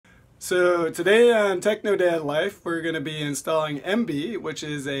So today on TechnoDad Life, we're going to be installing Emby, which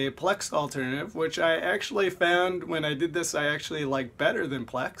is a Plex alternative, which I actually found when I did this I actually like better than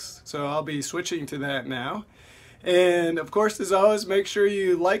Plex. So I'll be switching to that now. And of course, as always, make sure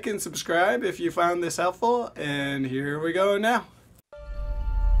you like and subscribe if you found this helpful. And here we go now.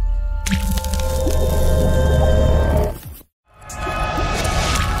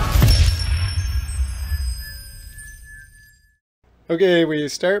 Okay, we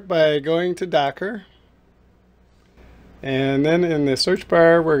start by going to Docker, and then in the search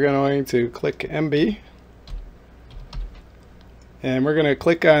bar we're going to click Emby, and we're going to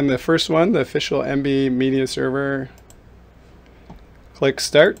click on the first one, the official Emby media server. Click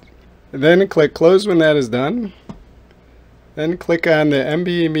Start, then click Close when that is done, then click on the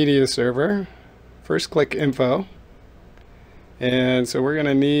Emby media server. First click Info, and so we're going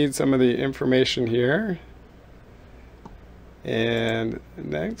to need some of the information here. And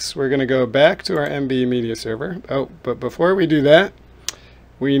next we're going to go back to our Emby media server. Oh, but before we do that,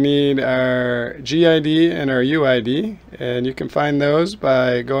 we need our GID and our UID, and you can find those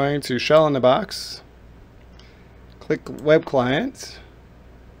by going to Shell in the Box, click Web Client,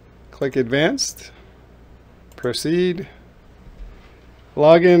 click Advanced, Proceed,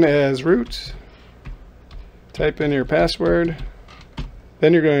 log in as root, type in your password.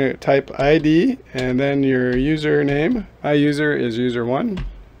 Then you're going to type ID and then your username. My user is user1.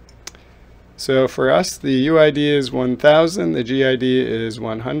 So for us, the UID is 1000, the GID is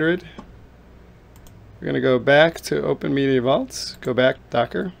 100. We're going to go back to Openmediavault, go back to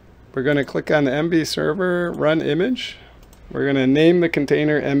Docker. We're going to click on the Emby server, run image. We're going to name the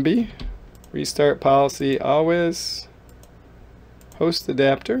container Emby, restart policy always, host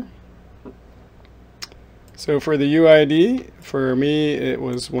adapter. So for the UID, for me it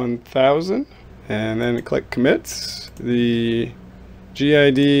was 1000, and then click Commit. The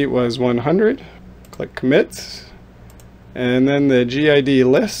GID was 100, click Commit, and then the GID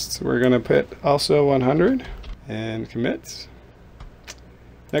list we're going to put also 100 and commit.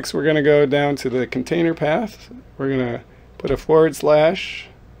 Next we're going to go down to the container path. We're going to put a / for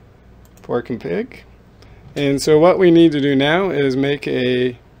config. And so what we need to do now is make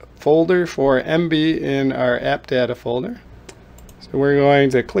a folder for Emby in our app data folder. So we're going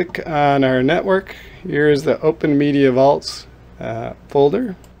to click on our network. Here's the Openmediavault folder.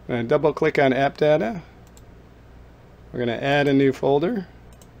 I'm going to double click on app data. We're going to add a new folder.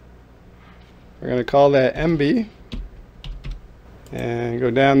 We're going to call that Emby and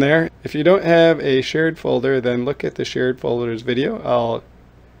go down there. If you don't have a shared folder, then look at the shared folders video. I'll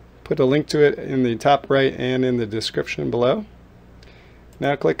put a link to it in the top right and in the description below.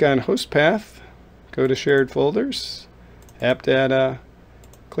 Now click on host path, go to shared folders, app data,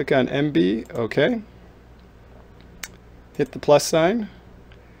 click on Emby, OK. Hit the plus sign.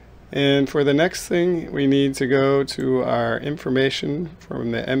 And for the next thing, we need to go to our information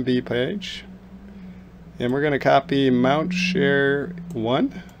from the Emby page. And we're going to copy Mount Share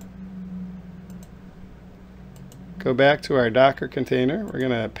 1. Go back to our Docker container. We're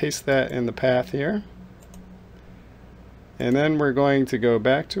going to paste that in the path here. And then we're going to go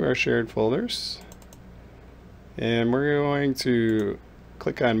back to our shared folders, and we're going to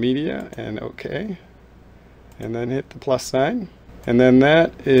click on media and OK, and then hit the plus sign. And then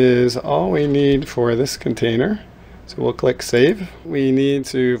that is all we need for this container. So we'll click save. We need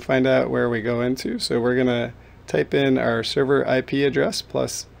to find out where we go into, so we're going to type in our server IP address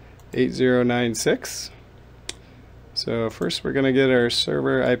plus 8096. So first we're going to get our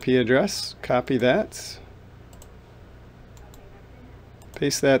server IP address, copy that,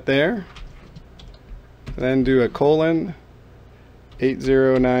 paste that there, then do a colon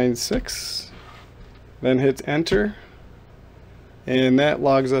 8096, then hit enter, and that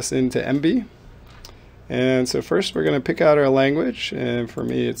logs us into Emby. And so first we're going to pick out our language, and for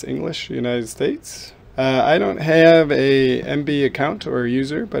me it's English, United States. I don't have a Emby account or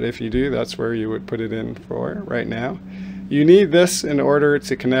user, but if you do, that's where you would put it in for right now. You need this in order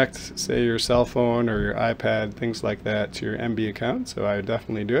to connect, say, your cell phone or your iPad, things like that, to your Emby account, so I would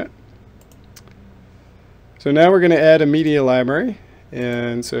definitely do it. So now we're going to add a media library,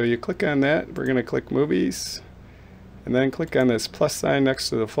 and so you click on that. We're going to click Movies, and then click on this plus sign next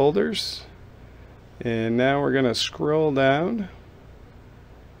to the folders. And now we're going to scroll down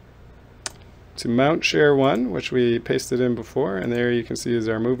to Mount Share 1, which we pasted in before, and there you can see is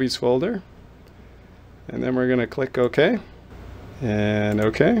our Movies folder. And then we're going to click OK and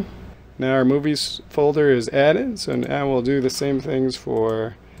OK. Now our Movies folder is added, so now we'll do the same things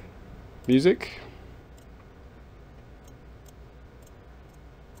for music.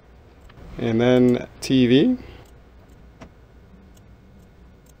 And then TV.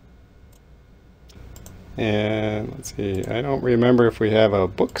 And let's see, I don't remember if we have a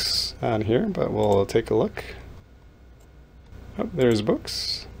books on here, but we'll take a look. Oh, there's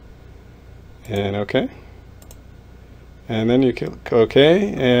books. And OK. And then you click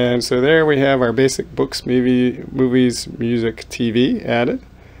OK. And so there we have our basic books, movies, music, TV added.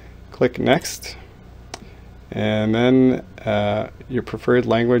 Click Next. And then your preferred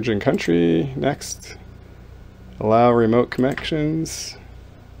language and country, next. Allow remote connections.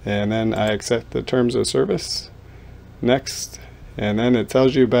 And then I accept the terms of service, next. And then it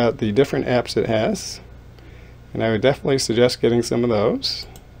tells you about the different apps it has. And I would definitely suggest getting some of those.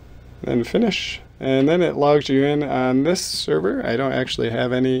 Then finish. And then it logs you in on this server. I don't actually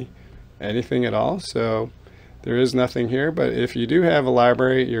have anything at all, so there is nothing here. But if you do have a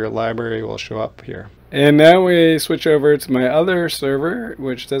library, your library will show up here. And now we switch over to my other server,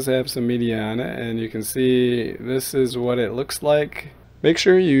 which does have some media on it. And you can see this is what it looks like. Make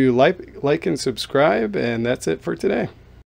sure you like and subscribe, and that's it for today.